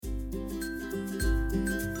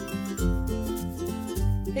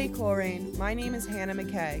Hey Coleraine, my name is Hannah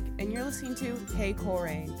McKeag, and you're listening to Hey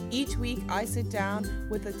Coleraine. Each week I sit down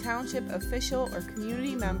with a township official or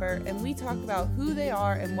community member and we talk about who they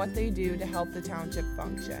are and what they do to help the township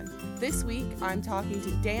function. This week I'm talking to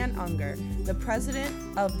Dan Unger, the president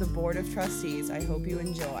of the Board of Trustees. I hope you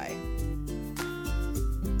enjoy.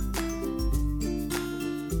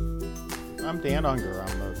 I'm Dan Unger.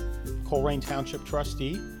 I'm the Coleraine Township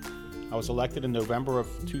trustee. I was elected in November of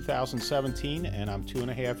 2017, and I'm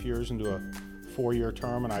 2.5 years into a 4-year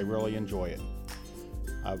term, and I really enjoy it.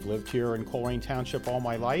 I've lived here in Coleraine Township all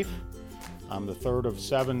my life. I'm the third of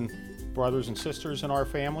 7 brothers and sisters in our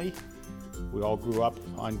family. We all grew up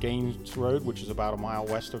on Gaines Road, which is about a mile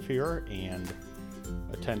west of here, and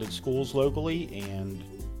attended schools locally, and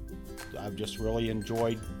I've just really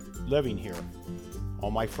enjoyed living here. All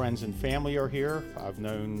my friends and family are here. I've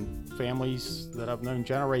known families that I've known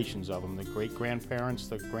generations of them, the great-grandparents,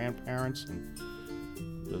 the grandparents, and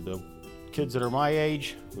the kids that are my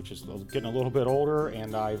age, which is getting a little bit older,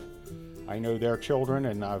 and I know their children,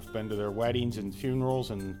 and I've been to their weddings and funerals,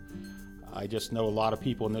 and I just know a lot of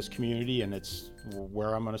people in this community, and it's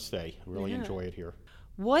where I'm going to stay. I really enjoy it here.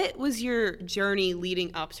 What was your journey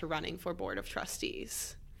leading up to running for Board of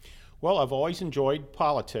Trustees? Well, I've always enjoyed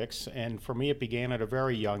politics, and for me it began at a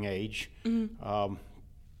very young age.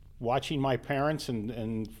 Watching my parents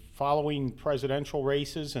and following presidential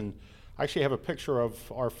races, and I actually have a picture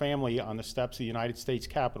of our family on the steps of the United States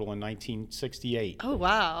Capitol in 1968. Oh,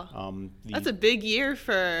 wow. That's a big year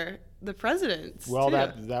for the presidents, Well,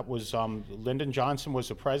 too. that was, Lyndon Johnson was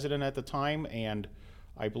the president at the time, and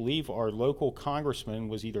I believe our local congressman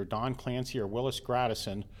was either Don Clancy or Willis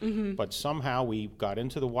Gradison, but somehow we got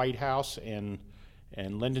into the White House, and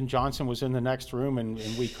Lyndon Johnson was in the next room, and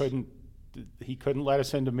he couldn't let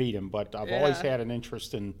us in to meet him. But I've always had an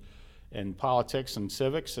interest in politics and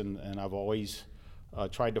civics, and I've always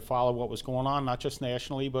tried to follow what was going on, not just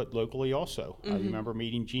nationally, but locally also. I remember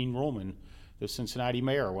meeting Gene Ruhlman, the Cincinnati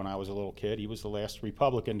mayor, when I was a little kid. He was the last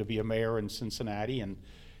Republican to be a mayor in Cincinnati,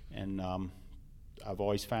 and I've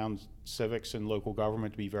always found civics and local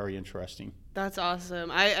government to be very interesting. That's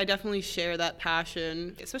awesome. I definitely share that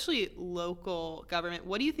passion, especially local government.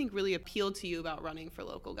 What do you think really appealed to you about running for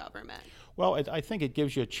local government? Well, I think it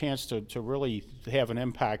gives you a chance to really have an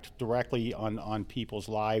impact directly on people's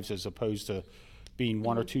lives, as opposed to being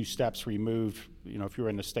one or two steps removed, if you're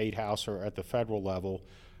in the state house or at the federal level.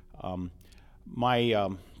 My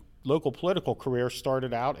local political career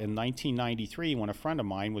started out in 1993 when a friend of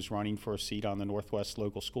mine was running for a seat on the Northwest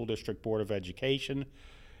Local School District Board of Education.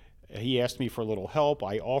 He asked me for a little help.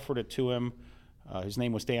 I offered it to him. His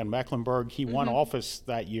name was Dan Mecklenburg. He won office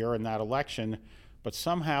that year in that election, but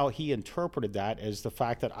somehow he interpreted that as the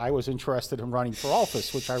fact that I was interested in running for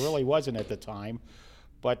office, which I really wasn't at the time.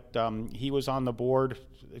 But he was on the board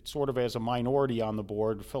sort of as a minority on the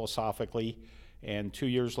board philosophically, and 2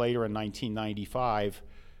 years later in 1995,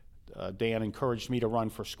 Dan encouraged me to run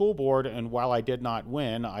for school board, and while I did not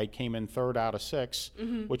win, I came in 3rd out of 6,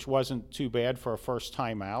 which wasn't too bad for a first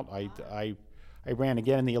time out. I ran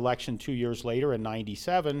again in the election 2 years later in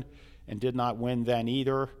 97 and did not win then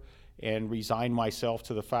either, and resigned myself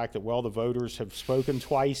to the fact that, well, the voters have spoken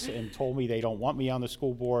twice and told me they don't want me on the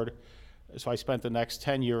school board. So I spent the next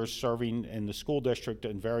 10 years serving in the school district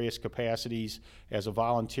in various capacities as a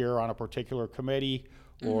volunteer on a particular committee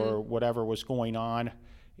or whatever was going on.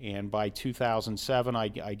 And by 2007, I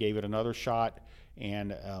gave it another shot.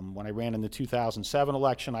 And when I ran in the 2007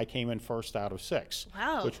 election, I came in 1st out of 6,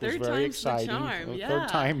 Wow, which was third very time's the exciting. charm, yeah.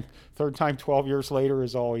 Third time, 12 years later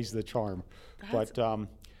is always the charm.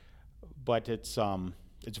 But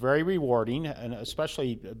it's very rewarding, and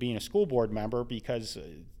especially being a school board member, because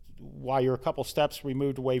while you're a couple steps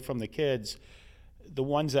removed away from the kids, the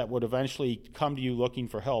ones that would eventually come to you looking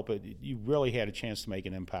for help, you really had a chance to make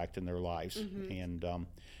an impact in their lives. And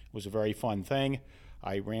it was a very fun thing.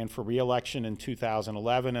 I ran for re-election in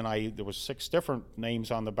 2011, and there was 6 different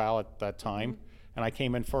names on the ballot that time, and I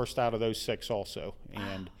came in 1st out of those 6 also.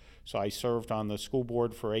 And so I served on the school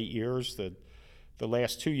board for 8 years. The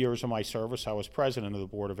last 2 years of my service, I was president of the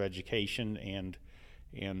Board of Education, and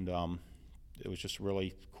it was just a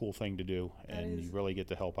really cool thing to do, and you really get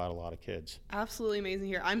to help out a lot of kids. Absolutely amazing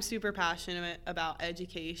here. I'm super passionate about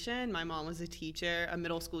education. My mom was a teacher, a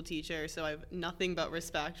middle school teacher, so I have nothing but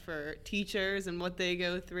respect for teachers and what they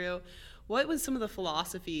go through. What was some of the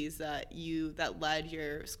philosophies that led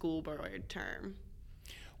your school board term?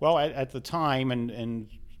 Well, at the time, and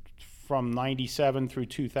from 97 through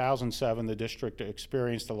 2007, the district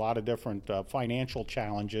experienced a lot of different financial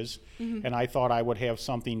challenges, and I thought I would have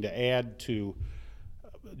something to add to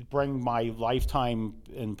bring my lifetime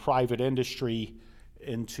in private industry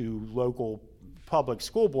into local public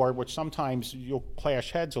school board, which sometimes you'll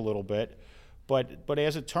clash heads a little bit. But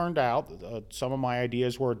as it turned out, some of my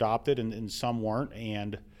ideas were adopted and some weren't,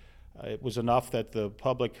 and it was enough that the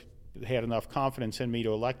public had enough confidence in me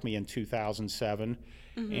to elect me in 2007.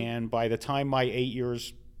 And by the time my 8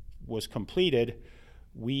 years was completed,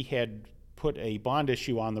 we had put a bond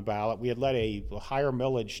issue on the ballot. We had let a higher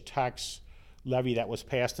millage tax levy that was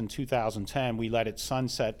passed in 2010, we let it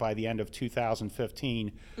sunset by the end of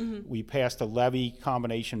 2015. We passed a levy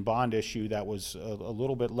combination bond issue that was a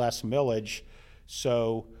little bit less millage.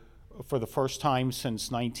 So for the first time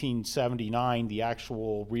since 1979, the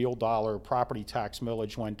actual real dollar property tax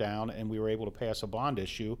millage went down, and we were able to pass a bond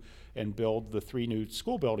issue and build the 3 new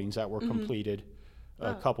school buildings that were completed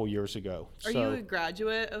a couple years ago. Are you a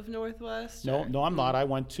graduate of Northwest? No, I'm not. I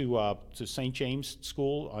went to St. James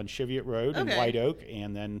School on Cheviot Road in White Oak,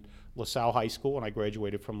 and then LaSalle High School, and I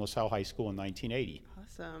graduated from LaSalle High School in 1980.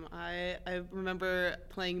 Awesome. I remember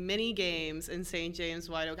playing mini games in St. James,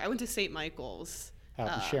 White Oak. I went to St. Michael's. Out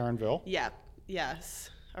in Sharonville? Yeah, yes.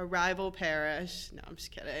 A rival parish. No, I'm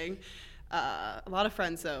just kidding. A lot of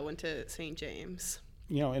friends, though, went to St. James.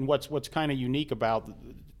 You know, and what's kind of unique about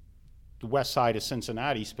the west side of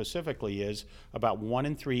Cincinnati specifically is about 1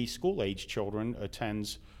 in 3 school-age children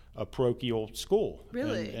attends a parochial school.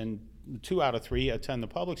 Really? And 2 out of 3 attend the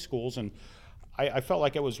public schools. And I felt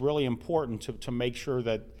like it was really important to make sure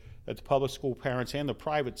that the public school parents and the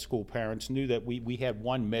private school parents knew that we had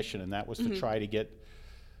one mission, and that was to try to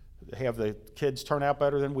have the kids turn out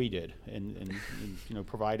better than we did and you know,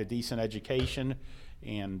 provide a decent education.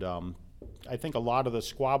 And I think a lot of the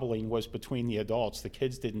squabbling was between the adults. The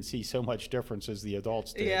kids didn't see so much difference as the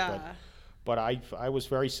adults did. Yeah. But I was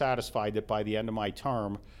very satisfied that by the end of my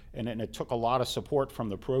term, and it took a lot of support from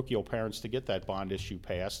the parochial parents to get that bond issue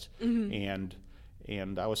passed, and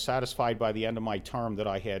I was satisfied by the end of my term that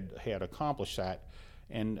I had accomplished that.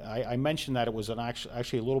 And I mentioned that it was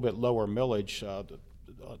actually a little bit lower millage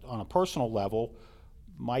on a personal level.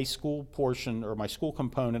 My school portion, or my school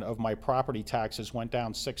component of my property taxes, went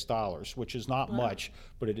down $6, which is not much,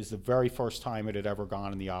 but it is the very first time it had ever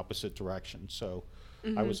gone in the opposite direction. So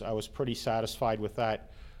I was pretty satisfied with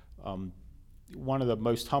that. One of the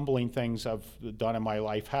most humbling things I've done in my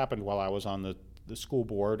life happened while I was on the school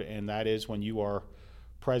board, and that is when you are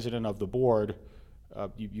president of the board,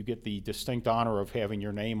 you get the distinct honor of having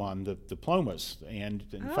your name on the diplomas. And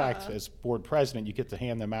in fact, as board president, you get to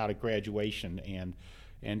hand them out at graduation,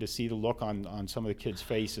 and to see the look on some of the kids'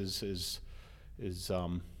 faces is it's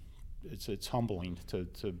humbling to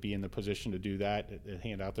be in the position to do that, to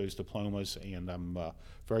hand out those diplomas, and I'm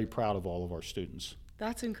very proud of all of our students.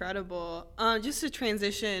 That's incredible. Just to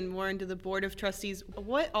transition more into the Board of Trustees,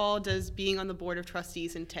 what all does being on the Board of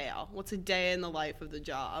Trustees entail? What's a day in the life of the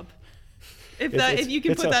job? If you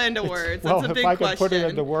can put that into words, that's a big question. Well, if I can put it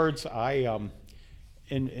into words, in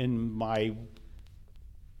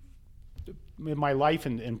my life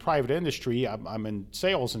in private industry, I'm in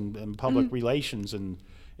sales and public relations and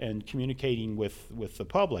communicating with the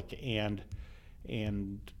public, and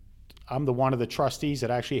I'm one of the trustees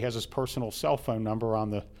that actually has his personal cell phone number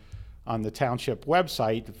on the township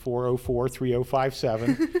website,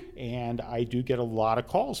 404-3057, and I do get a lot of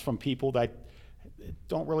calls from people that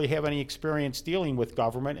don't really have any experience dealing with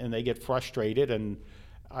government, and they get frustrated, and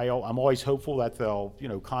I'm always hopeful that they'll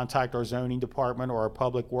contact our zoning department or our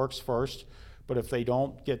public works first. But if they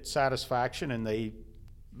don't get satisfaction, and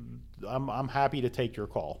I'm happy to take your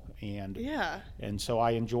call. And so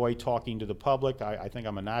I enjoy talking to the public. I think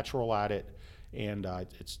I'm a natural at it, and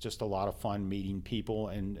it's just a lot of fun meeting people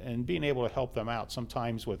and being able to help them out,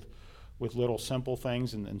 sometimes with little simple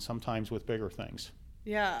things and sometimes with bigger things.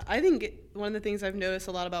 Yeah, I think one of the things I've noticed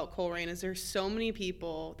a lot about Colerain is there's so many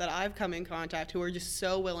people that I've come in contact who are just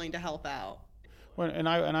so willing to help out. Well, and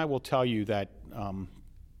I will tell you that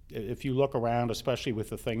if you look around, especially with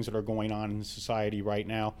the things that are going on in society right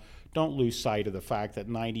now, don't lose sight of the fact that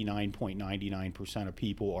 99.99% of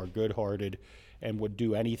people are good-hearted and would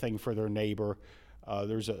do anything for their neighbor.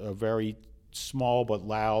 There's a very small but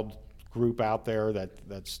loud group out there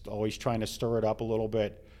that's always trying to stir it up a little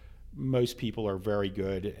bit. Most people are very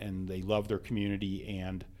good, and they love their community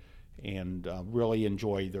and really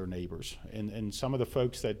enjoy their neighbors. And some of the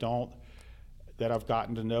folks that I've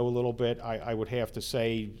gotten to know a little bit, I would have to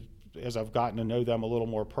say, as I've gotten to know them a little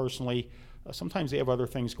more personally, sometimes they have other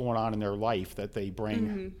things going on in their life that they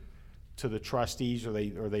bring to the trustees,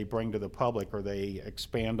 or they bring to the public, or they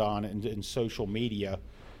expand on in social media.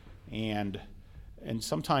 And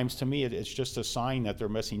sometimes, to me, it's just a sign that they're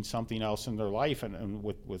missing something else in their life. And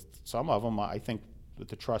with some of them, I think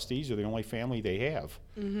the trustees are the only family they have.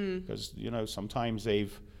 Because, sometimes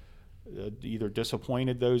they've either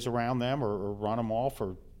disappointed those around them or run them off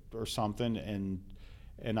or something,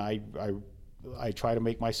 and I try to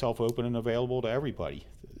make myself open and available to everybody.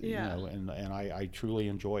 Yeah. And I truly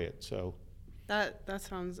enjoy it. So that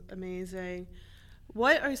sounds amazing.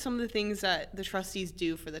 What are some of the things that the trustees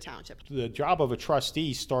do for the township? The job of a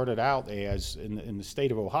trustee started out as, in the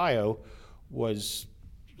state of Ohio, was,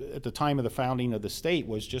 at the time of the founding of the state,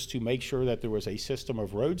 was just to make sure that there was a system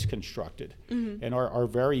of roads constructed. And our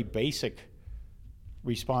very basic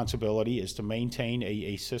responsibility is to maintain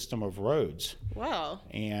a system of roads. Wow.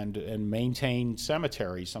 And maintain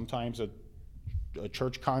cemeteries. Sometimes a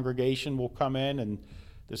church congregation will come in, and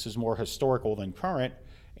this is more historical than current,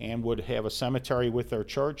 and would have a cemetery with their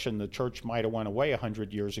church, and the church might have went away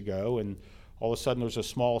 100 years ago, and all of a sudden there's a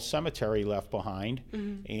small cemetery left behind,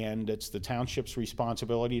 and it's the township's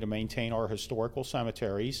responsibility to maintain our historical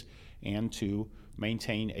cemeteries and to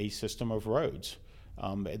maintain a system of roads.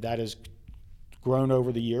 That has grown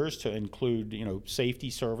over the years to include, safety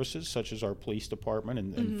services such as our police department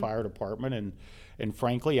and fire department, and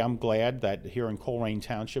frankly, I'm glad that here in Colerain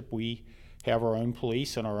Township we have our own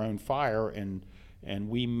police and our own fire, and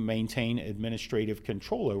we maintain administrative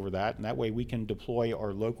control over that, and that way we can deploy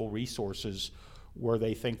our local resources where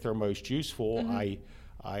they think they're most useful.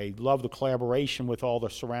 I love the collaboration with all the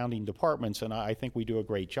surrounding departments, and I think we do a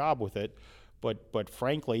great job with it, but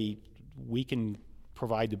frankly, we can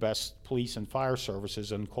provide the best police and fire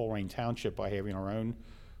services in Colerain Township by having our own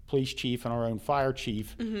police chief and our own fire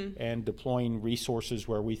chief, and deploying resources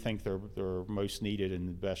where we think they're most needed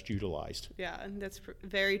and best utilized. Yeah, and that's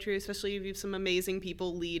very true, especially if you have some amazing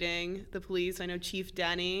people leading the police. I know Chief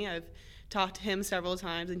Denny, I've talked to him several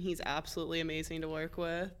times, and he's absolutely amazing to work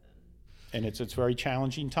with. And it's very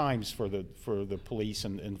challenging times for the police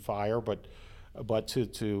and fire, but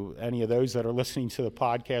to any of those that are listening to the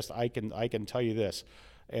podcast, I can tell you this.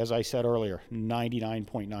 As I said earlier,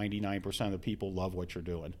 99.99% of the people love what you're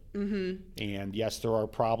doing. And yes, there are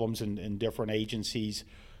problems in different agencies,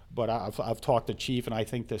 but I've talked to Chief, and I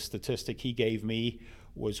think the statistic he gave me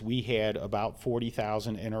was we had about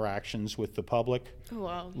 40,000 interactions with the public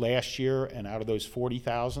last year, and out of those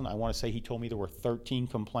 40,000, I want to say he told me there were 13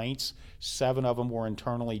 complaints. 7 of them were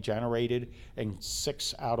internally generated, and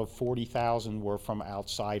 6 out of 40,000 were from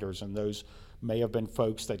outsiders, and those may have been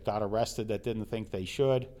folks that got arrested that didn't think they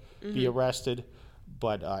should be arrested.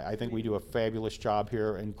 But I think we do a fabulous job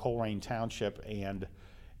here in Colerain Township, and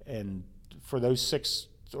for those 6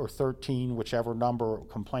 or 13, whichever number,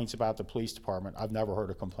 complaints about the police department, I've never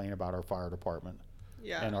heard a complaint about our fire department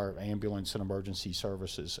and our ambulance and emergency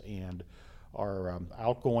services. And our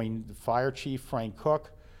outgoing fire chief, Frank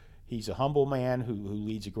Cook, he's a humble man who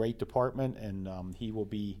leads a great department, and he will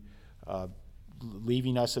be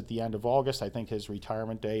leaving us at the end of August. I think his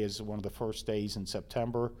retirement day is one of the first days in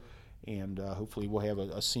September, and hopefully we'll have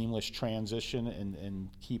a seamless transition and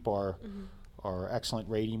keep our excellent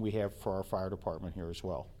rating we have for our fire department here as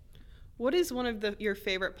well. What is one of your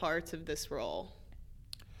favorite parts of this role?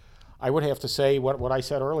 I would have to say what I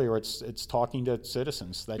said earlier. It's talking to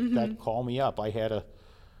citizens that call me up. I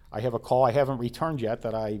have a call I haven't returned yet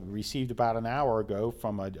that I received about an hour ago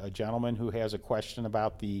from a gentleman who has a question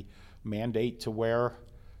about the mandate to wear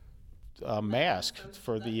a mask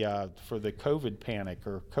for the COVID panic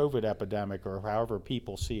or COVID epidemic, or however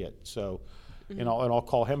people see it. So, and I'll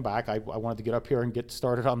call him back. I wanted to get up here and get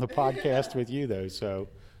started on the podcast with you, though. So,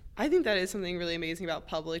 I think that is something really amazing about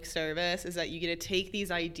public service, is that you get to take these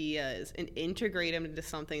ideas and integrate them into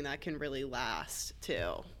something that can really last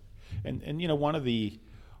too. And one of the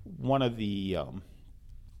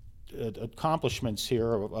accomplishments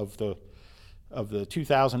here of the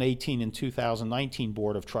 2018 and 2019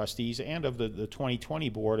 Board of Trustees and of the 2020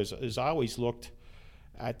 Board is I always looked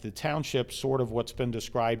at the township sort of what's been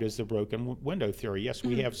described as the broken window theory. Yes,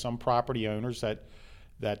 we have some property owners that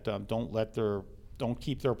don't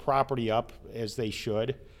keep their property up as they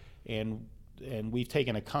should, and we've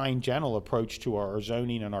taken a kind, gentle approach to our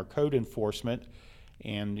zoning and our code enforcement.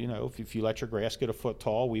 And if you let your grass get a foot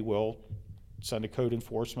tall, we will send a code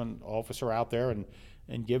enforcement officer out there and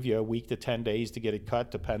give you a week to 10 days to get it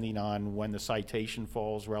cut, depending on when the citation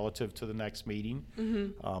falls relative to the next meeting.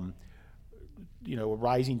 A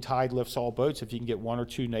rising tide lifts all boats. If you can get 1 or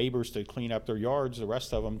 2 neighbors to clean up their yards, the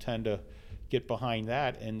rest of them tend to get behind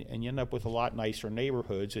that, and you end up with a lot nicer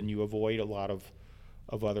neighborhoods, and you avoid a lot of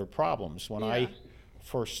other problems. When I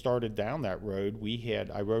first started down that road,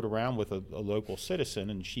 I rode around with a local citizen,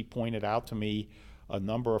 and she pointed out to me a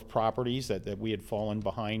number of properties that we had fallen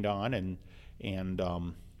behind on, and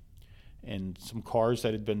and some cars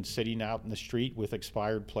that had been sitting out in the street with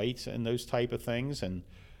expired plates and those type of things. And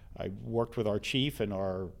I worked with our chief and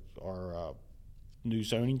our new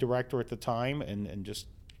zoning director at the time, and just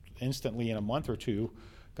instantly in a month or two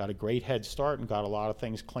got a great head start and got a lot of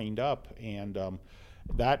things cleaned up. And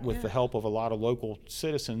that, with the help of a lot of local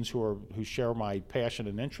citizens who share my passion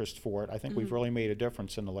and interest for it, I think we've really made a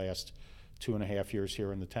difference in the last 2.5 years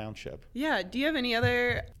here in the township. Yeah. Do you have any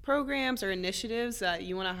other programs or initiatives that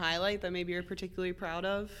you want to highlight that maybe you're particularly proud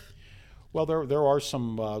of? Well, there are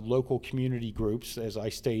some local community groups, as I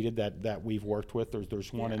stated, that we've worked with.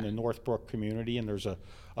 There's one in the Northbrook community, and there's a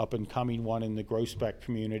up-and-coming one in the Groesbeck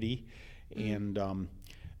community. And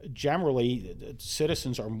generally,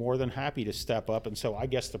 citizens are more than happy to step up. And so I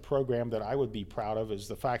guess the program that I would be proud of is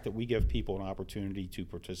the fact that we give people an opportunity to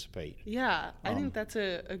participate. Yeah, I think that's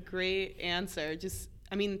a great answer.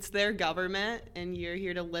 It's their government, and you're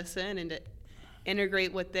here to listen and to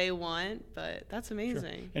integrate what they want, but that's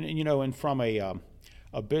amazing. Sure. And from a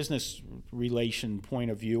business relation point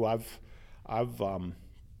of view, I've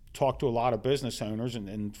talked to a lot of business owners,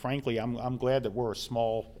 and frankly, I'm glad that we're a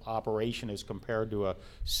small operation as compared to a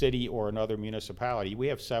city or another municipality. We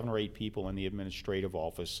have 7 or 8 people in the administrative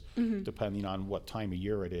office, depending on what time of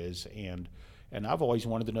year it is, and I've always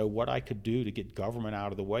wanted to know what I could do to get government out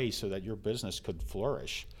of the way so that your business could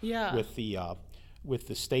flourish. Yeah. With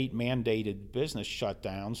the state mandated business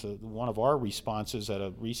shutdowns, one of our responses at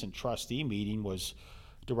a recent trustee meeting was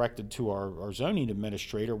directed to our zoning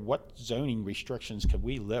administrator. What zoning restrictions can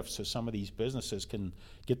we lift so some of these businesses can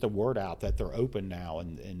get the word out that they're open now,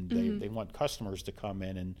 and they want customers to come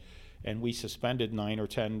in, and we suspended 9 or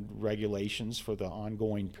 10 regulations for the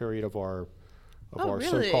ongoing period of our really?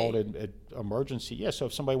 so-called emergency. Yeah, so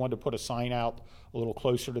if somebody wanted to put a sign out a little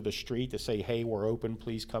closer to the street to say, hey, we're open,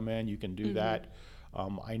 please come in, you can do that.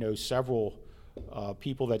 I know several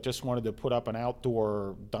people that just wanted to put up an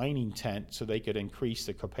outdoor dining tent so they could increase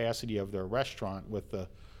the capacity of their restaurant with the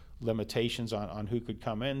limitations on who could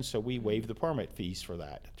come in, so we waived the permit fees for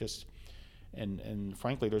that. And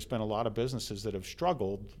frankly, there's been a lot of businesses that have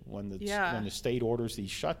struggled when the state orders these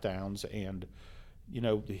shutdowns, and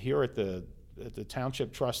here at the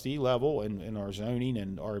township trustee level and in our zoning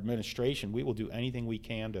and our administration, we will do anything we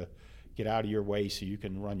can to get out of your way so you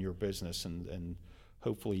can run your business and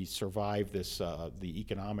hopefully survive this the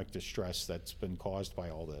economic distress that's been caused by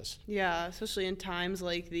all this. Yeah, especially in times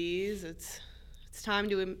like these, it's time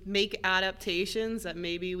to make adaptations that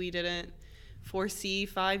maybe we didn't foresee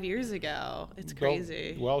 5 years ago. It's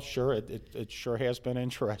crazy. Well, sure, it sure has been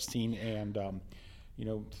interesting, and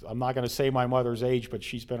I'm not going to say my mother's age, but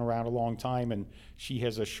she's been around a long time, and she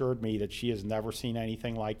has assured me that she has never seen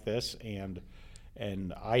anything like this, and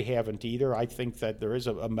I haven't either. I think that there is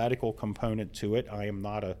a medical component to it. I am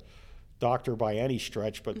not a doctor by any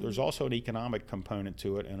stretch, but there's also an economic component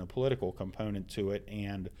to it and a political component to it,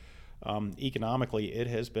 and economically it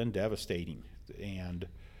has been devastating, and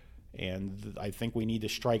I think we need to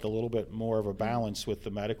strike a little bit more of a balance with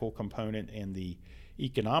the medical component and the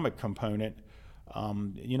economic component.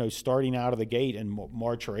 Starting out of the gate in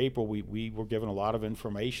March or April, we were given a lot of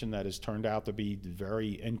information that has turned out to be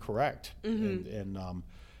very incorrect, and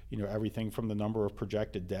everything from the number of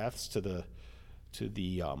projected deaths to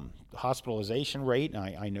the hospitalization rate.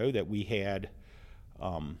 And I know that we had.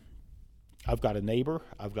 I've got a neighbor,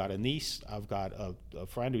 I've got a niece, I've got a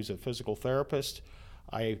friend who's a physical therapist.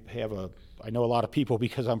 I know a lot of people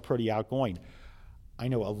because I'm pretty outgoing. I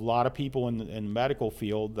know a lot of people in the medical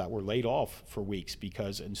field that were laid off for weeks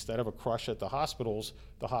because instead of a crush at the hospitals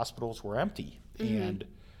were empty. And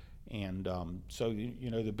so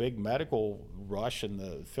the big medical rush and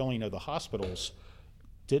the filling of the hospitals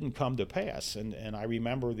didn't come to pass. And I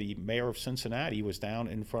remember the mayor of Cincinnati was down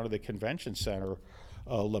in front of the convention center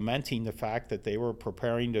lamenting the fact that they were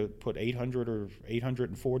preparing to put 800 or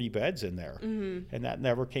 840 beds in there. And that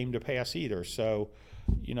never came to pass either. So,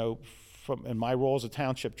 in my role as a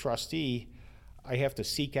township trustee, I have to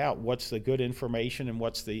seek out what's the good information and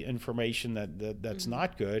what's the information that's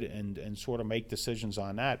not good, and sort of make decisions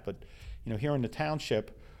on that. But here in the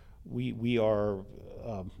township, we are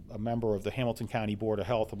a member of the Hamilton County Board of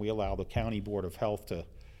Health, and we allow the County Board of Health to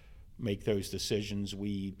make those decisions.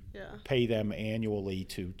 We pay them annually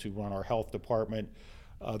to run our health department.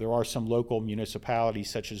 There are some local municipalities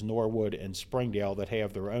such as Norwood and Springdale that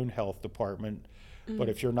have their own health department. But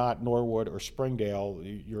if you're not Norwood or Springdale,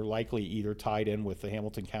 you're likely either tied in with the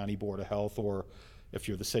Hamilton County Board of Health, or if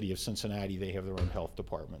you're the city of Cincinnati, they have their own health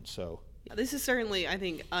department. So this is certainly, I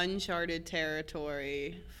think, uncharted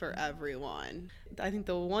territory for everyone. I think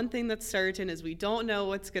the one thing that's certain is we don't know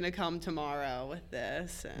what's going to come tomorrow with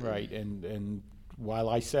this. Right, and while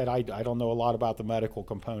I said I don't know a lot about the medical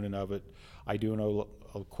component of it, I do know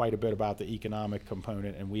quite a bit about the economic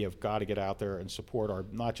component, and we have got to get out there and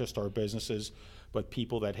support not just our businesses, but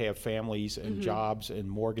people that have families and jobs and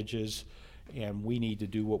mortgages, and we need to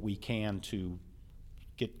do what we can to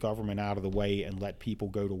get government out of the way and let people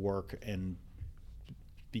go to work, and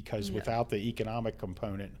because without the economic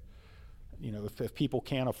component, if people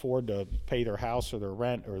can't afford to pay their house or their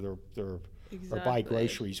rent or their or buy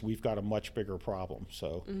groceries, we've got a much bigger problem.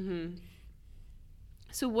 So.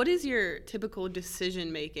 So what is your typical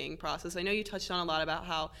decision-making process? I know you touched on a lot about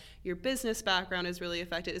how your business background is really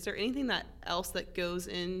affected. Is there anything else that goes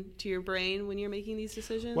into your brain when you're making these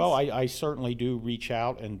decisions? Well, I certainly do reach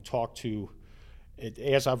out and talk to,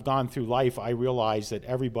 as I've gone through life, I realize that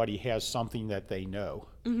everybody has something that they know.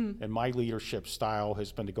 And my leadership style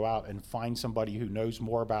has been to go out and find somebody who knows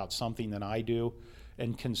more about something than I do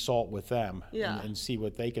and consult with them and see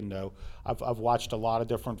what they can know. I've watched a lot of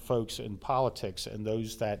different folks in politics, and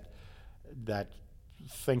those that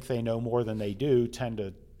think they know more than they do tend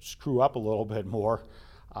to screw up a little bit more.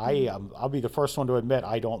 I'll be the first one to admit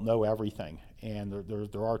I don't know everything, and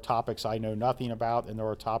there are topics I know nothing about, and there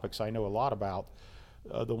are topics I know a lot about.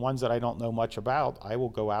 The ones that I don't know much about, I will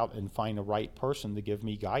go out and find the right person to give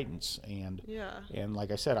me guidance. And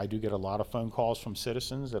like I said, I do get a lot of phone calls from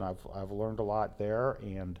citizens, and I've learned a lot there.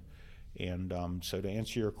 And so to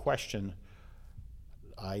answer your question,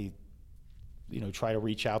 I try to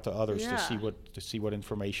reach out to others to see what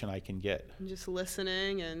information I can get. And just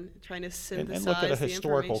listening and trying to synthesize and look at a the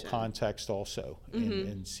historical information. Context also,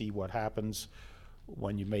 and see what happens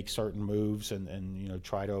when you make certain moves, and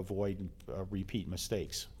try to avoid repeat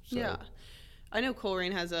mistakes. So. I know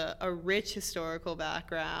Colerain has a rich historical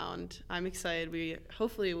background. I'm excited.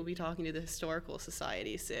 Hopefully we'll be talking to the Historical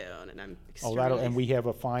Society soon, and I'm extremely... and we have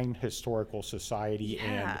a fine historical society.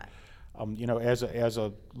 And as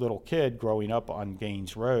a little kid growing up on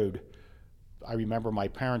Gaines Road, I remember my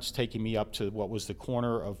parents taking me up to what was the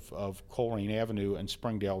corner of Colerain Avenue and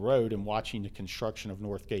Springdale Road and watching the construction of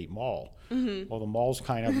Northgate Mall. Well, the mall's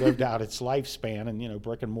kind of lived out its lifespan, and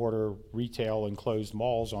brick and mortar retail enclosed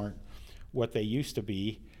malls aren't what they used to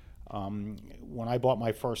be. When I bought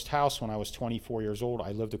my first house when I was 24 years old,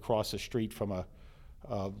 I lived across the street from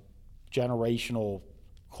a generational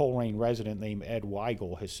Colerain resident named Ed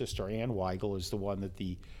Weigel. His sister Ann Weigel is the one that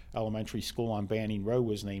the elementary school on Banning Road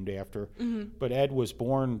was named after. But Ed was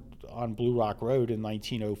born on Blue Rock Road in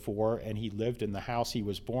 1904, and he lived in the house he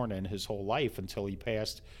was born in his whole life until he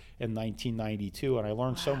passed in 1992, and I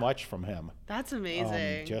learned so much from him. That's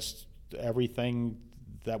amazing. Just everything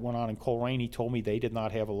that went on in Colerain, he told me they did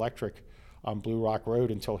not have electric on Blue Rock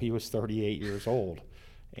Road until he was 38 years old.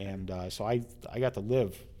 And so I got to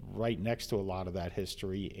live right next to a lot of that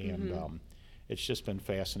history, and it's just been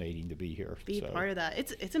fascinating to be here. Be part of that.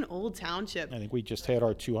 It's an old township. I think we just had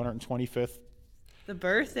our 225th the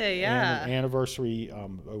birthday anniversary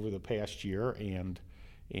over the past year, and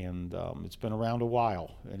it's been around a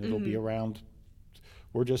while, and it'll be around.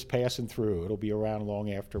 We're just passing through. It'll be around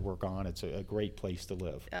long after we're gone. It's a great place to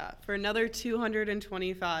live. Yeah, for another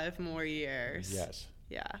 225 more years. Yes.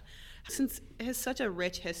 Yeah. Since it has such a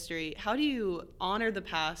rich history, how do you honor the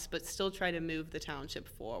past but still try to move the township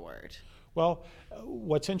forward? Well,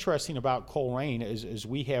 what's interesting about Colerain is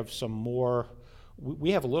we have some more.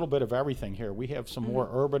 We have a little bit of everything here. We have some more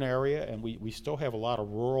urban area, and we still have a lot of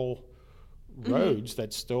rural roads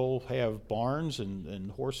that still have barns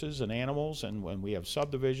and horses and animals, and when we have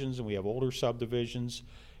subdivisions, and we have older subdivisions,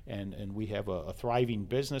 and we have a thriving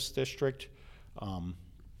business district.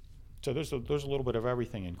 So there's a little bit of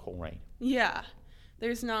everything in Colerain. Yeah,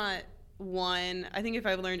 there's not one. I think if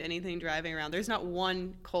I've learned anything driving around, there's not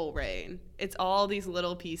one Colerain. It's all these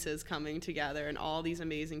little pieces coming together, and all these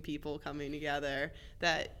amazing people coming together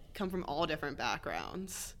that come from all different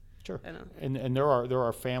backgrounds. Sure. And there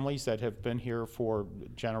are families that have been here for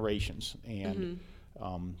generations. And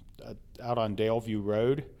out on Daleview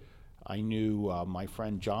Road, I knew my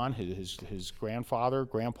friend John, his grandfather,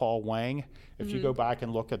 Grandpa Wang. If you go back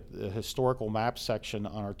and look at the historical map section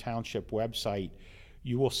on our township website,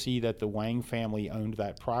 you will see that the Wang family owned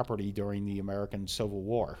that property during the American Civil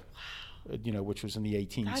War. Which was in the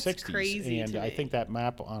 1860s. That's crazy. And I think that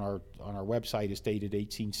map on our website is dated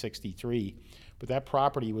 1863. But that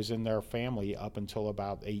property was in their family up until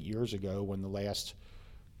about 8 years ago, when the last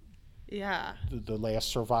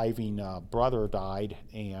surviving brother died,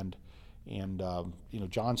 and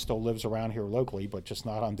John still lives around here locally, but just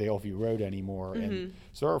not on Daleview Road anymore. And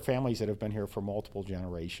so there are families that have been here for multiple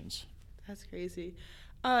generations. That's crazy.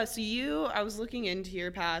 I was looking into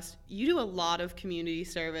your past. You do a lot of community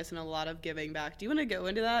service and a lot of giving back. Do you want to go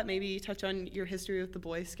into that? Maybe touch on your history with the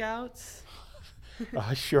Boy Scouts?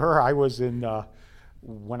 Sure. I was in,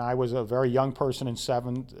 when I was a very young person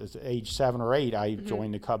age 7 or 8, I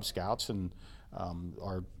joined the Cub Scouts, and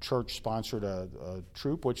our church sponsored a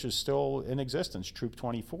troop which is still in existence, Troop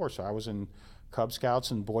 24. So I was in Cub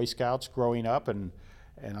Scouts and Boy Scouts growing up, and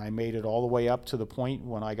I made it all the way up to the point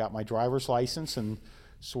when I got my driver's license and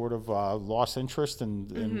sort of lost interest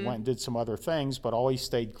and went and did some other things, but always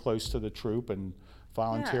stayed close to the troop and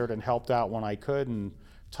volunteered and helped out when I could. And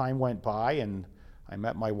time went by, and I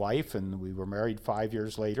met my wife, and we were married 5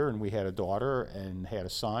 years later, and we had a daughter and had a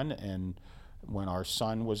son. And when our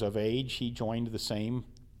son was of age, he joined the same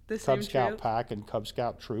Cub Scout troop? pack and Cub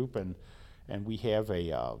Scout troop, and we have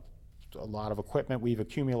a lot of equipment we've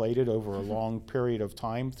accumulated over a long period of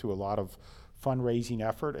time through a lot of fundraising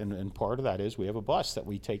effort, and part of that is we have a bus that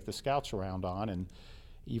we take the Scouts around on. And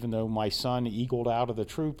even though my son eagled out of the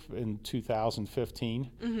troop in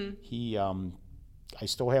 2015, I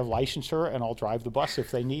still have licensure, and I'll drive the bus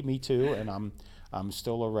if they need me to, and I'm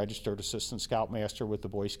still a registered assistant scoutmaster with the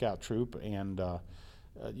Boy Scout troop, and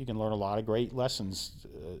you can learn a lot of great lessons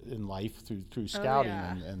in life through scouting,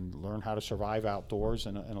 and learn how to survive outdoors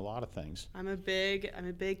and a lot of things. I'm a big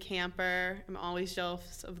camper. I'm always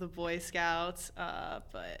jealous of the Boy Scouts,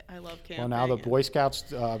 but I love camping. Well, now the Boy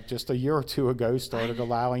Scouts just a year or two ago started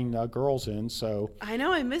allowing girls in, so I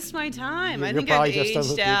know I missed my time. I you're think I've probably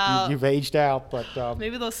aged out. You've aged out, but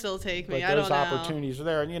Maybe they'll still take me. but I those don't know. opportunities are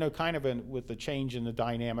there, and kind of with the change in the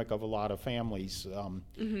dynamic of a lot of families,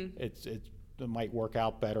 it might work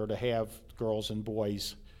out better to have girls and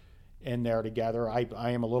boys in there together. I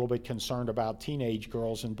am a little bit concerned about teenage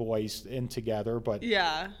girls and boys in together, but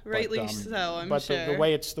Yeah, rightly so. I'm but sure. the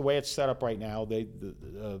way it's set up right now,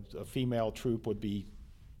 a female troop would be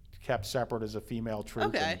kept separate as a female troop.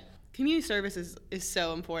 Okay. Community service is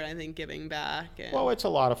so important, I think, giving back. And Well, it's a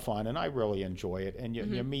lot of fun, and I really enjoy it. And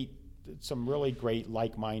you meet some really great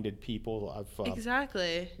like-minded people.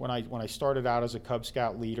 Exactly. When I started out as a Cub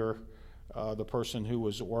Scout leader, the person who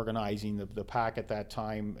was organizing the pack at that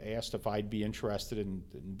time asked if I'd be interested in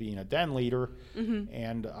being a den leader,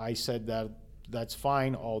 and I said that's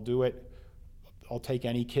fine, I'll do it. I'll take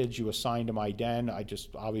any kids you assign to my den. I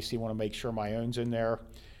just obviously want to make sure my own's in there.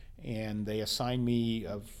 And they assigned me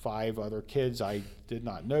 5 other kids. I did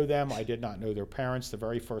not know them. I did not know their parents. The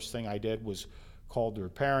very first thing I did was called their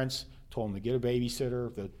parents, told them to get a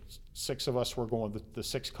babysitter. The 6 of us were going, the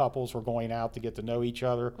 6 couples were going out to get to know each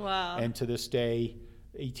other. Wow. And to this day,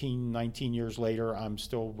 18, 19 years later, I'm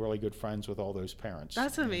still really good friends with all those parents.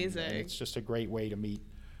 That's amazing. And it's just a great way to meet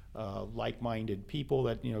like-minded people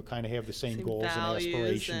that kind of have the same goals and values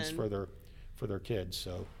aspirations and- for their kids.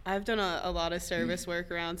 So I've done a lot of service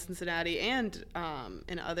work around Cincinnati and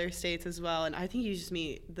in other states as well, and I think you just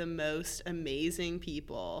meet the most amazing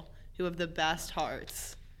people who have the best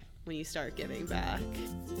hearts when you start giving back.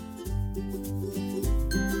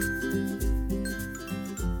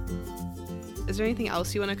 Is there anything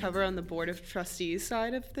else you want to cover on the Board of Trustees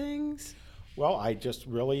side of things? Well, I just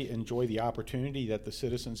really enjoy the opportunity that the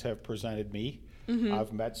citizens have presented me.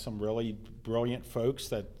 I've met some really brilliant folks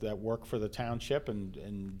that work for the township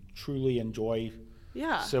and truly enjoy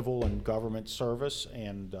civil and government service.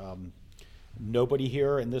 And nobody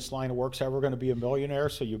here in this line of work's ever going to be a millionaire,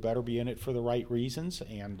 so you better be in it for the right reasons.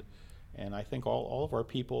 And I think all of our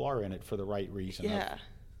people are in it for the right reason. Yeah. I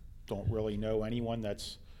don't really know anyone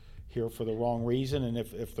that's here for the wrong reason, and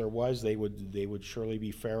if there was, they would surely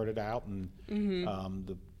be ferreted out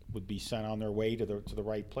and would be sent on their way to the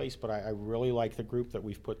right place. But I really like the group that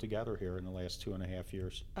we've put together here in the last 2.5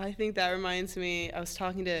 years. I think that reminds me, I was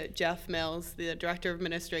talking to Jeff Mills, the director of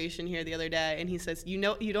administration here the other day, and he says, you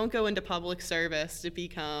don't go into public service to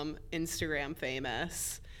become Instagram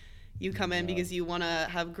famous. You come in because you want to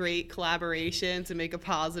have great collaborations and make a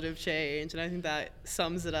positive change, and I think that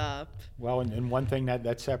sums it up. Well, and one thing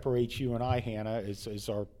that separates you and I, Hannah, is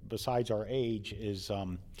besides our age, is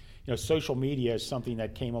social media is something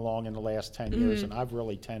that came along in the last 10 years, and I've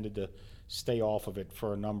really tended to stay off of it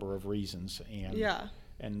for a number of reasons.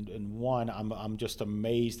 And one, I'm just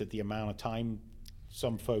amazed at the amount of time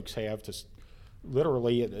some folks have to.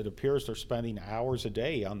 Literally, it appears they're spending hours a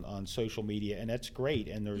day on social media, and that's great.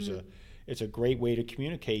 And it's a great way to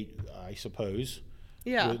communicate, I suppose,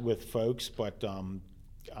 with folks. But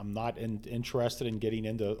I'm not interested in getting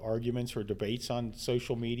into arguments or debates on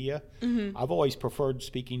social media. I've always preferred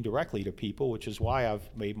speaking directly to people, which is why I've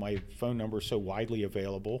made my phone number so widely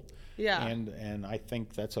available. And I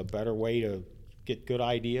think that's a better way to get good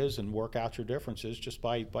ideas and work out your differences just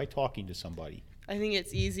by talking to somebody. I think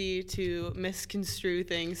it's easy to misconstrue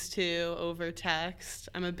things too over text.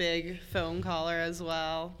 I'm a big phone caller as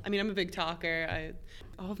well. I mean, I'm a big talker.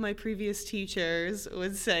 All of my previous teachers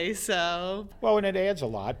would say so. Well, and it adds a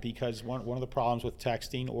lot because one of the problems with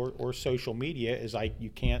texting or social media is you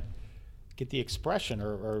can't get the expression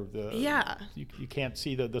or the you can't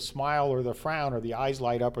see the smile or the frown or the eyes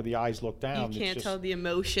light up or the eyes look down. You can't tell the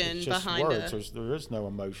emotion behind words. it. There is no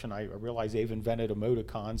emotion. I realize they've invented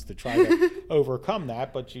emoticons to try to overcome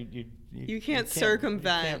that, but you can't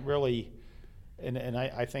circumvent. You can't really. And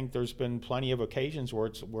I think there's been plenty of occasions where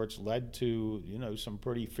it's led to some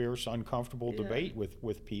pretty fierce, uncomfortable debate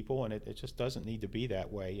with people, and it just doesn't need to be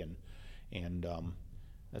that way. And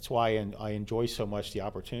that's why I enjoy so much the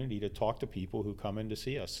opportunity to talk to people who come in to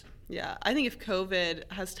see us. Yeah, I think if COVID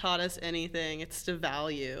has taught us anything, it's to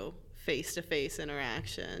value face-to-face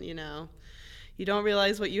interaction. You don't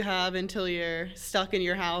realize what you have until you're stuck in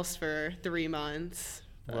your house for 3 months.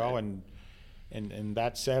 Well, and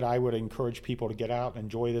that said, I would encourage people to get out and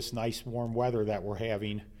enjoy this nice warm weather that we're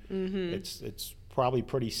having. Mm-hmm. It's probably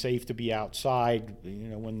pretty safe to be outside,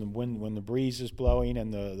 when the breeze is blowing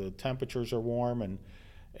and the temperatures are warm, and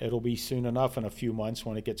it'll be soon enough in a few months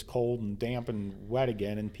when it gets cold and damp and wet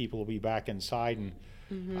again, and people will be back inside. And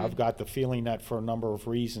I've got the feeling that for a number of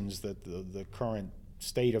reasons that the current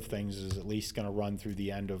state of things is at least going to run through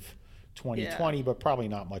the end of 2020, but probably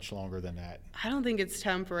not much longer than that. I don't think it's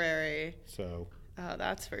temporary. So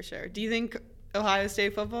that's for sure. Do you think Ohio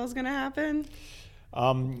State football is going to happen?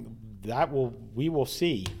 We will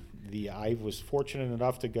see. I was fortunate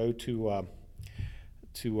enough to go to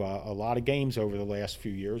a lot of games over the last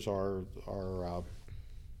few years. Our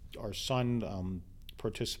son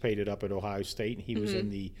participated up at Ohio State, and he was in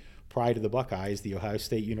the Pride of the Buckeyes, the Ohio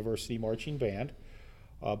State University Marching Band.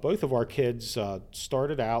 Both of our kids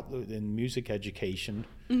started out in music education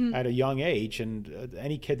at a young age, and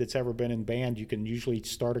any kid that's ever been in band, you can usually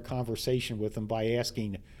start a conversation with them by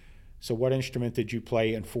asking, so what instrument did you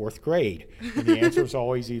play in 4th grade? And the answer is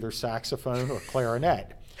always either saxophone or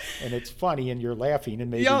clarinet. And it's funny, and you're laughing, and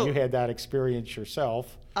maybe you had that experience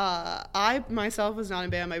yourself. I myself was not in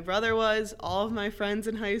band. My brother was. All of my friends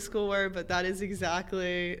in high school were, but that is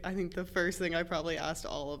exactly, I think, the first thing I probably asked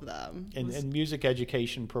all of them. And music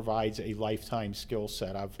education provides a lifetime skill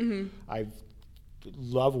set. I've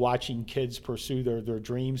loved watching kids pursue their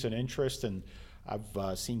dreams and interests, and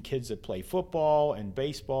I've seen kids that play football and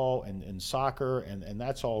baseball and soccer, and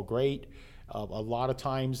that's all great. A lot of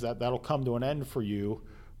times that'll come to an end for you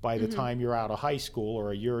by the time you're out of high school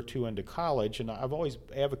or a year or two into college. And I've always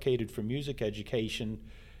advocated for music education.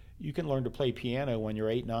 You can learn to play piano when you're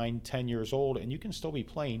 8, 9, 10 years old, and you can still be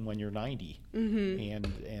playing when you're 90.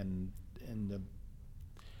 And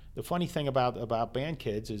the funny thing about band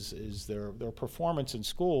kids is their performance in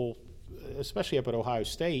school, especially up at Ohio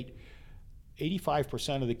State.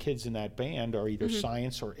 85% of the kids in that band are either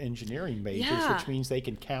science or engineering majors, which means they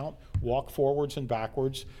can count, walk forwards and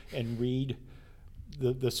backwards, and read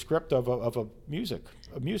the script of a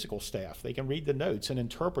musical staff. They can read the notes and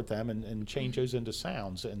interpret them and change those into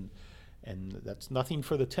sounds, and that's nothing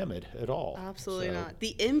for the timid at all. Absolutely not.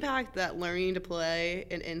 The impact that learning to play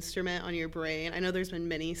an instrument on your brain, I know there's been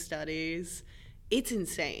many studies, it's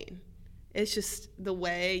insane. It's just the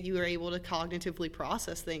way you are able to cognitively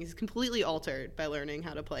process things is completely altered by learning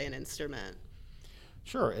how to play an instrument.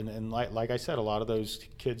 Sure, and like I said, a lot of those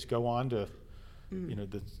kids go on to,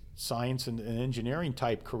 the science and engineering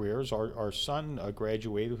type careers. Our son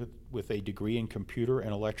graduated with a degree in computer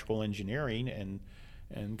and electrical engineering,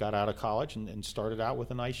 and got out of college and started out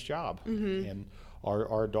with a nice job. And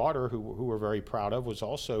our daughter, who we're very proud of, was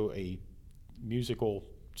also a musical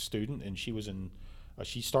student, and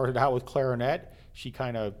she started out with clarinet. She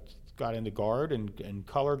kind of got into guard and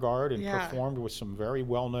color guard and performed with some very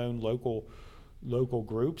well-known local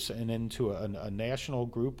groups and into a national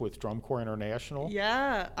group with Drum Corps International.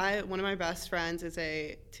 Yeah, one of my best friends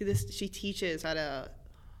she teaches at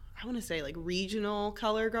I want to say regional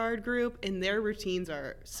color guard group, and their routines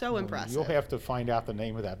are so impressive. You'll have to find out the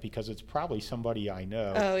name of that because it's probably somebody I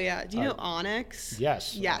know. Oh yeah, do you know Onyx?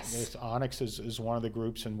 Yes. Onyx is one of the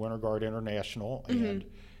groups in Winter Guard International,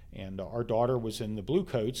 and our daughter was in the Blue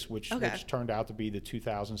Coats, which turned out to be the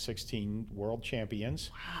 2016 World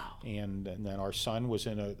Champions. Wow. And then our son was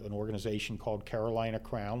in an organization called Carolina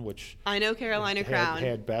Crown, which I know Carolina Crown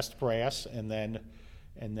had best brass, and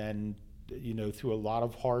then through a lot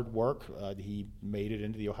of hard work, he made it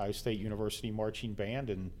into the Ohio State University Marching Band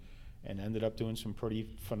and ended up doing some pretty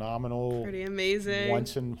phenomenal, pretty amazing,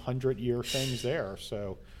 once in 100-year things there.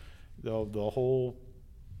 So the whole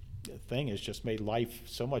thing has just made life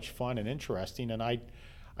so much fun and interesting. And I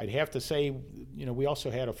I'd have to say, we also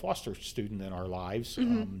had a foster student in our lives,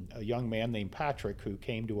 a young man named Patrick, who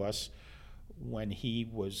came to us when he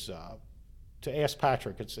was, to ask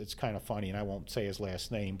Patrick, it's kind of funny, and I won't say his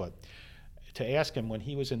last name, but to ask him when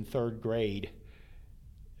he was in third grade,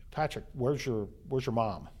 Patrick, where's your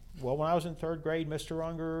mom? Well, when I was in third grade, Mr.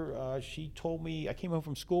 Unger, she told me, I came home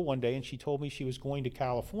from school one day and she told me she was going to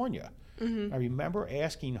California. I remember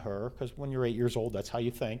asking her, because when you're 8 years old, that's how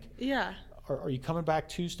you think. Yeah. Are you coming back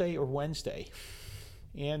Tuesday or Wednesday?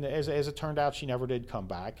 And as it turned out, she never did come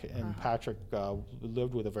back. And Patrick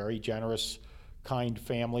lived with a very generous, kind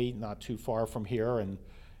family not too far from here,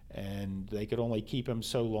 and they could only keep him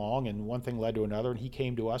so long. And one thing led to another, and he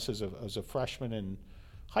came to us as a freshman in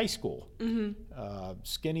high school.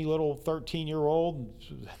 Skinny little 13-year-old,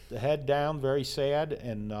 the head down, very sad.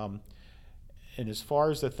 And as far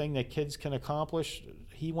as the thing that kids can accomplish,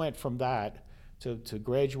 he went from that to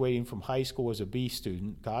graduating from high school as a B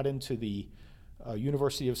student, got into the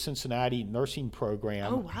University of Cincinnati nursing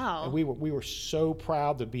program. Oh, wow. And we were so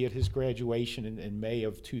proud to be at his graduation in May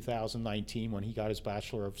of 2019 when he got his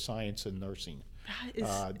Bachelor of Science in Nursing. That is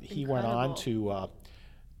he incredible. went on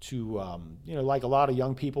to like a lot of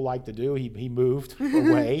young people like to do, he moved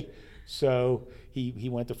away. So he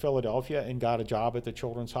went to Philadelphia and got a job at the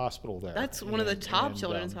Children's Hospital there. That's one of the top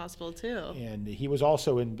children's hospital too. And he was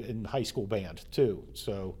also in high school band too.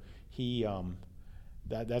 So he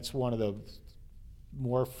that's one of the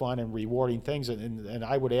more fun and rewarding things. And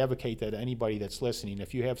I would advocate that anybody that's listening,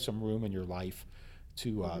 if you have some room in your life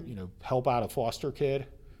to help out a foster kid,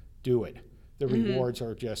 do it. The rewards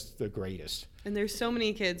are just the greatest. And there's so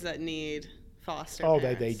many kids that need foster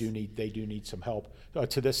parents. They do need some help.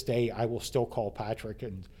 To this day, I will still call Patrick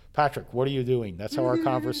and, Patrick, what are you doing? That's how our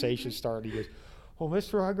conversation started. He goes, well,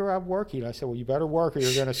 Mr. Unger, I'm working. I said, well, you better work or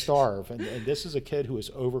you're going to starve. And this is a kid who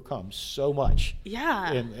has overcome so much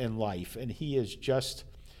in life. And he is just,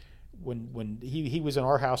 when he was in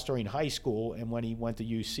our house during high school, and when he went to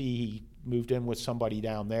UC, he moved in with somebody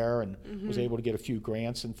down there and was able to get a few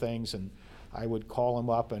grants and things. And I would call him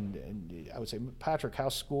up and I would say, Patrick,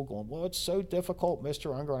 how's school going? Well, it's so difficult,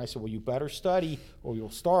 Mr. Unger. And I said, well, you better study or you'll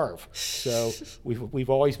starve. So we've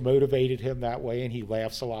always motivated him that way, and he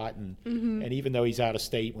laughs a lot. And even though he's out of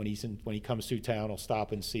state, when he comes through town, he'll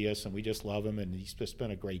stop and see us, and we just love him, and he's just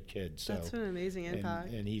been a great kid. So that's an amazing impact.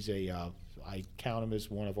 And he's I count him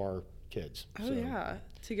as one of our kids. Oh, so. Yeah.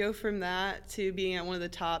 To go from that to being at one of the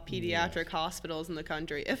top pediatric hospitals in the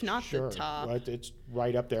country, if not the top. Right, it's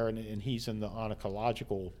right up there, and he's in the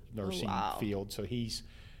oncological nursing field. So he's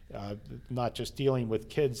not just dealing with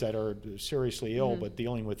kids that are seriously ill, but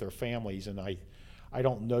dealing with their families. And I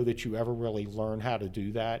don't know that you ever really learn how to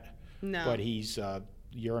do that. No. But he's a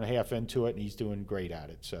year and a half into it, and he's doing great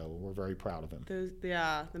at it. So we're very proud of him.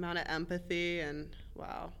 The amount of empathy, and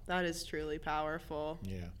wow, that is truly powerful.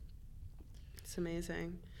 Yeah. It's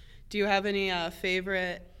amazing. Do you have any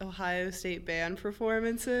favorite Ohio State band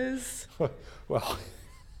performances? Well,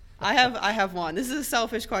 I have one. This is a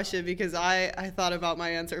selfish question because I thought about my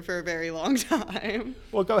answer for a very long time.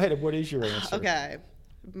 Well, go ahead. What is your answer? Okay.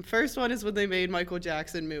 First one is when they made Michael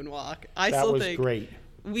Jackson moonwalk. That was great.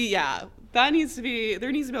 There needs to be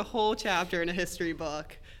a whole chapter in a history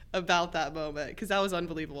book about that moment because that was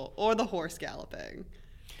unbelievable. Or the horse galloping.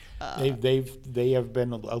 They have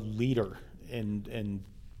been a leader in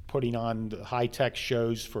putting on high-tech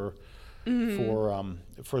shows for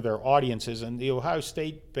their audiences. And the Ohio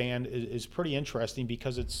State band is pretty interesting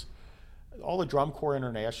because it's all the Drum Corps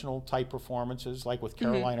International type performances, like with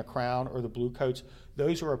Carolina Crown or the Bluecoats.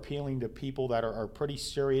 Those are appealing to people that are pretty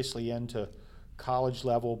seriously into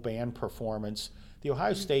college-level band performance. The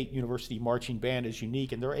Ohio State University Marching Band is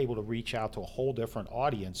unique, and they're able to reach out to a whole different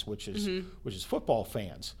audience, which is football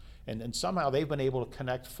fans. And somehow they've been able to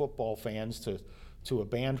connect football fans to a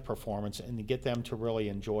band performance and to get them to really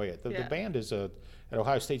enjoy it. The band is at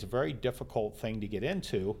Ohio State's a very difficult thing to get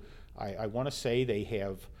into. I want to say they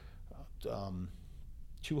have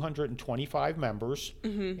 225 members,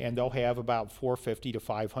 and they'll have about 450 to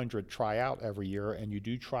 500 try out every year, and you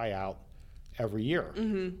do try out every year.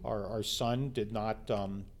 Our son did not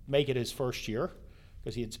make it his first year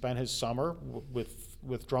because he had spent his summer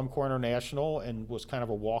with Drum Corps International and was kind of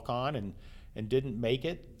a walk-on and didn't make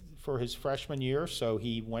it for his freshman year, so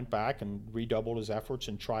he went back and redoubled his efforts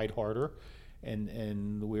and tried harder.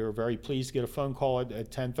 And we were very pleased to get a phone call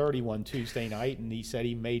at 10:30 one Tuesday night, and he said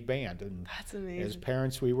he made band. And that's amazing. As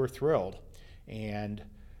parents, we were thrilled. And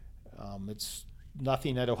it's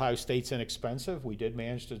nothing at Ohio State's inexpensive. We did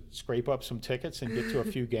manage to scrape up some tickets and get to a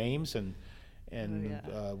few games, and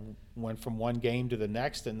went from one game to the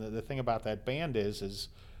next. And the thing about that band is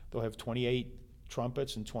they'll have 28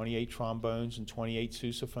 trumpets and 28 trombones and 28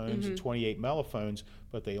 sousaphones and 28 mellophones,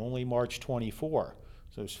 but they only march 24.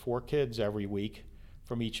 So there's 4 kids every week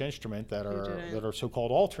from each instrument that are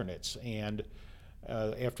so-called alternates. And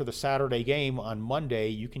after the Saturday game on Monday,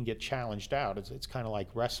 you can get challenged out. It's kind of like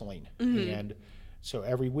wrestling. And so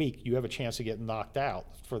every week you have a chance to get knocked out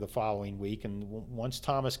for the following week. And once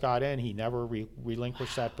Thomas got in, he never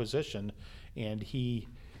relinquished that position, and he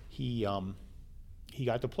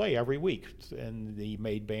got to play every week. And he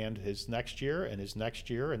made band his next year,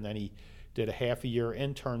 and then he did a half-a-year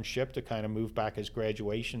internship to kind of move back his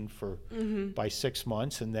graduation by 6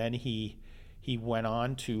 months, and then he went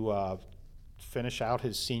on to finish out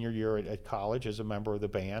his senior year at college as a member of the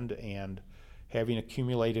band, and having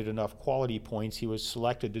accumulated enough quality points, he was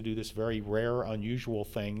selected to do this very rare, unusual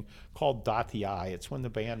thing called Dot the I. It's when the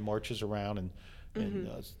band marches around and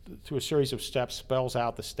through a series of steps spells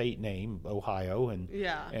out the state name, Ohio, and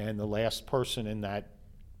the last person in that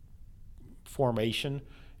formation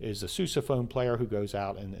is a sousaphone player who goes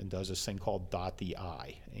out and does this thing called Dot the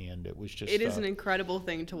I. And it was just... It is an incredible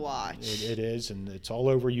thing to watch. It is, and it's all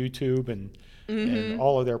over YouTube and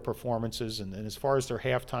all of their performances. And as far as their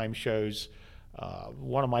halftime shows,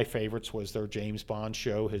 one of my favorites was their James Bond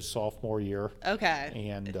show his sophomore year. Okay.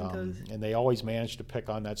 And they always managed to pick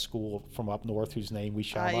on that school from up north whose name we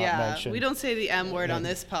shall not mention. We don't say the M word on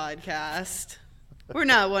this podcast. We're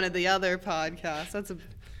not one of the other podcasts.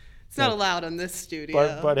 It's not allowed in this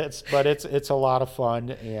studio. But it's a lot of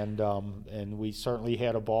fun, and we certainly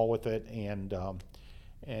had a ball with it,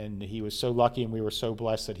 and he was so lucky, and we were so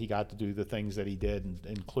blessed that he got to do the things that he did,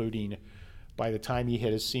 including by the time he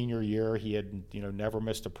hit his senior year, he had never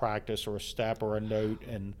missed a practice or a step or a note,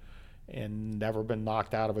 and never been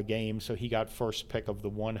knocked out of a game. So he got first pick of the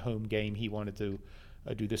one home game he wanted to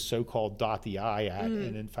do this so-called Dot the I at,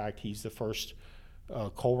 and in fact he's the first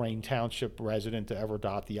Colerain Township resident to ever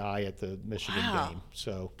dot the I at the Michigan game.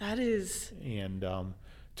 So that is... And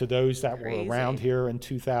to those that were around here in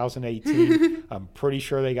 2018, I'm pretty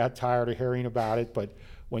sure they got tired of hearing about it, but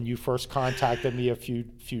when you first contacted me a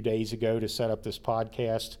few days ago to set up this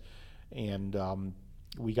podcast, and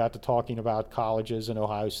we got to talking about colleges in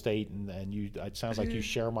Ohio State, and it sounds like you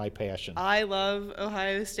share my passion. I love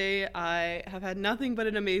Ohio State. I have had nothing but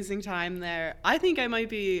an amazing time there. I think I might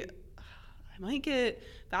get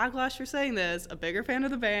backlash for saying this, a bigger fan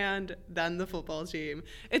of the band than the football team.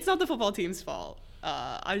 It's not the football team's fault.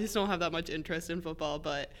 I just don't have that much interest in football,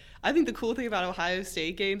 but I think the cool thing about Ohio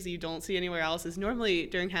State games that you don't see anywhere else is normally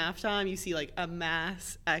during halftime you see like a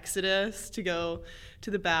mass exodus to go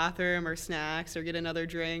to the bathroom or snacks or get another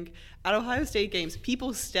drink. At Ohio State games,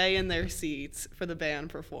 people stay in their seats for the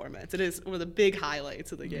band performance. It is one of the big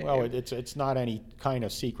highlights of the game. Well, it's not any kind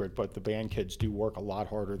of secret, but the band kids do work a lot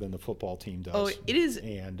harder than the football team does. Oh, it is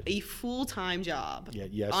a full-time job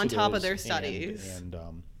on top of their studies. And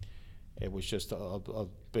it was just a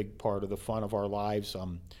big part of the fun of our lives.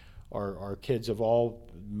 Our kids have all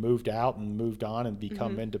moved out and moved on and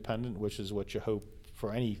become independent, which is what you hope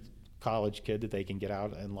for any college kid, that they can get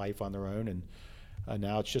out in life on their own. And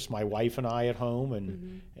now it's just my wife and I at home,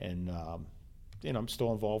 and I'm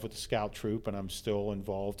still involved with the Scout Troop, and I'm still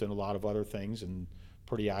involved in a lot of other things, and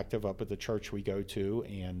pretty active up at the church we go to,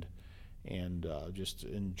 and just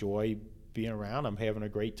enjoy being around. I'm having a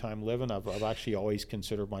great time living. I've actually always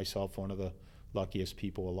considered myself one of the luckiest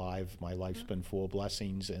people alive. My life's been full of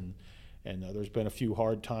blessings, and there's been a few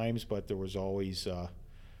hard times, but there was always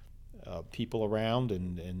people around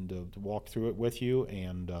and to walk through it with you,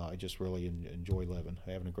 and I just really enjoy living,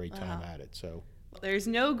 having a great time at it. So there's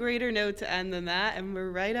no greater note to end than that, and we're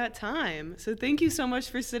right at time. So thank you so much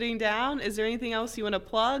for sitting down. Is there anything else you want to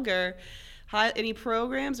plug, or any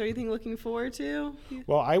programs or anything looking forward to?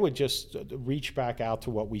 Well, I would just reach back out to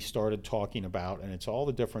what we started talking about, and it's all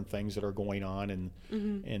the different things that are going on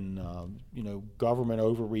in government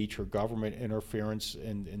overreach or government interference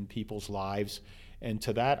in people's lives. And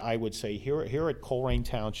to that, I would say here at Colerain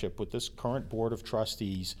Township, with this current board of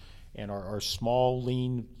trustees and our small,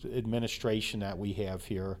 lean administration that we have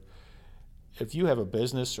here, if you have a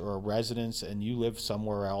business or a residence and you live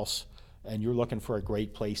somewhere else and you're looking for a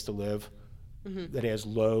great place to live, that has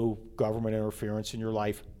low government interference in your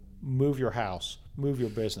life, move your house, move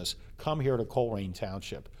your business. Come here to Colerain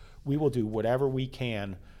Township. We will do whatever we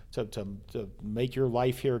can to make your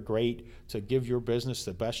life here great, to give your business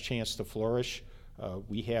the best chance to flourish.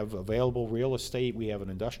 We have available real estate. We have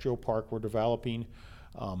an industrial park we're developing.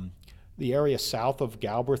 The area south of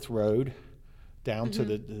Galbraith Road down to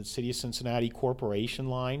the City of Cincinnati Corporation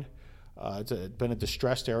line. It's been a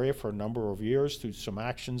distressed area for a number of years through some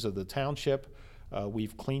actions of the township.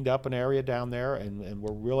 We've cleaned up an area down there, and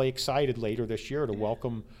we're really excited later this year to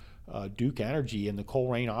welcome Duke Energy in the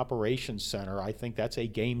Colerain Operations Center. I think that's a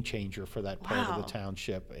game changer for that part of the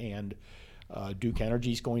township. And Duke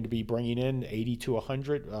Energy is going to be bringing in 80 to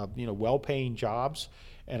 100, well-paying jobs.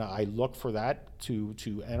 And I look for that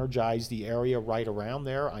to energize the area right around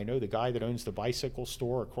there. I know the guy that owns the bicycle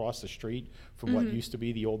store across the street from what used to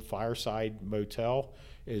be the old Fireside Motel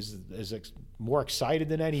is more excited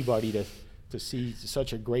than anybody to see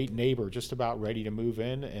such a great neighbor just about ready to move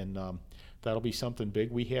in. And that'll be something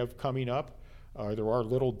big we have coming up. There are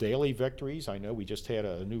little daily victories. I know we just had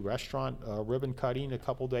a new restaurant ribbon cutting a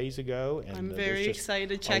couple days ago. And I'm very excited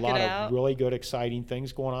to check it out. A lot of really good, exciting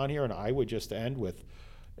things going on here. And I would just end with,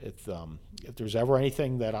 if there's ever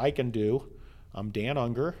anything that I can do, I'm Dan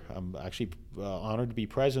Unger. I'm actually honored to be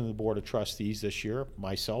president of the Board of Trustees this year.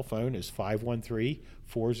 My cell phone is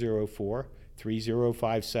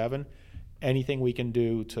 513-404-3057. Anything we can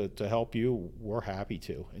do to help you, we're happy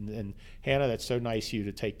to. And Hannah, that's so nice of you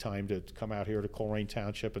to take time to come out here to Colerain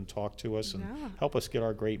Township and talk to us and help us get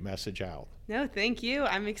our great message out. No, thank you.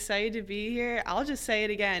 I'm excited to be here. I'll just say it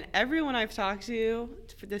again. Everyone I've talked to,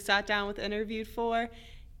 sat down with, interviewed for,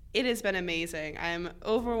 it has been amazing. I'm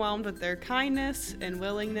overwhelmed with their kindness and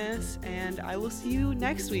willingness, and I will see you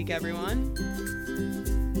next week, everyone.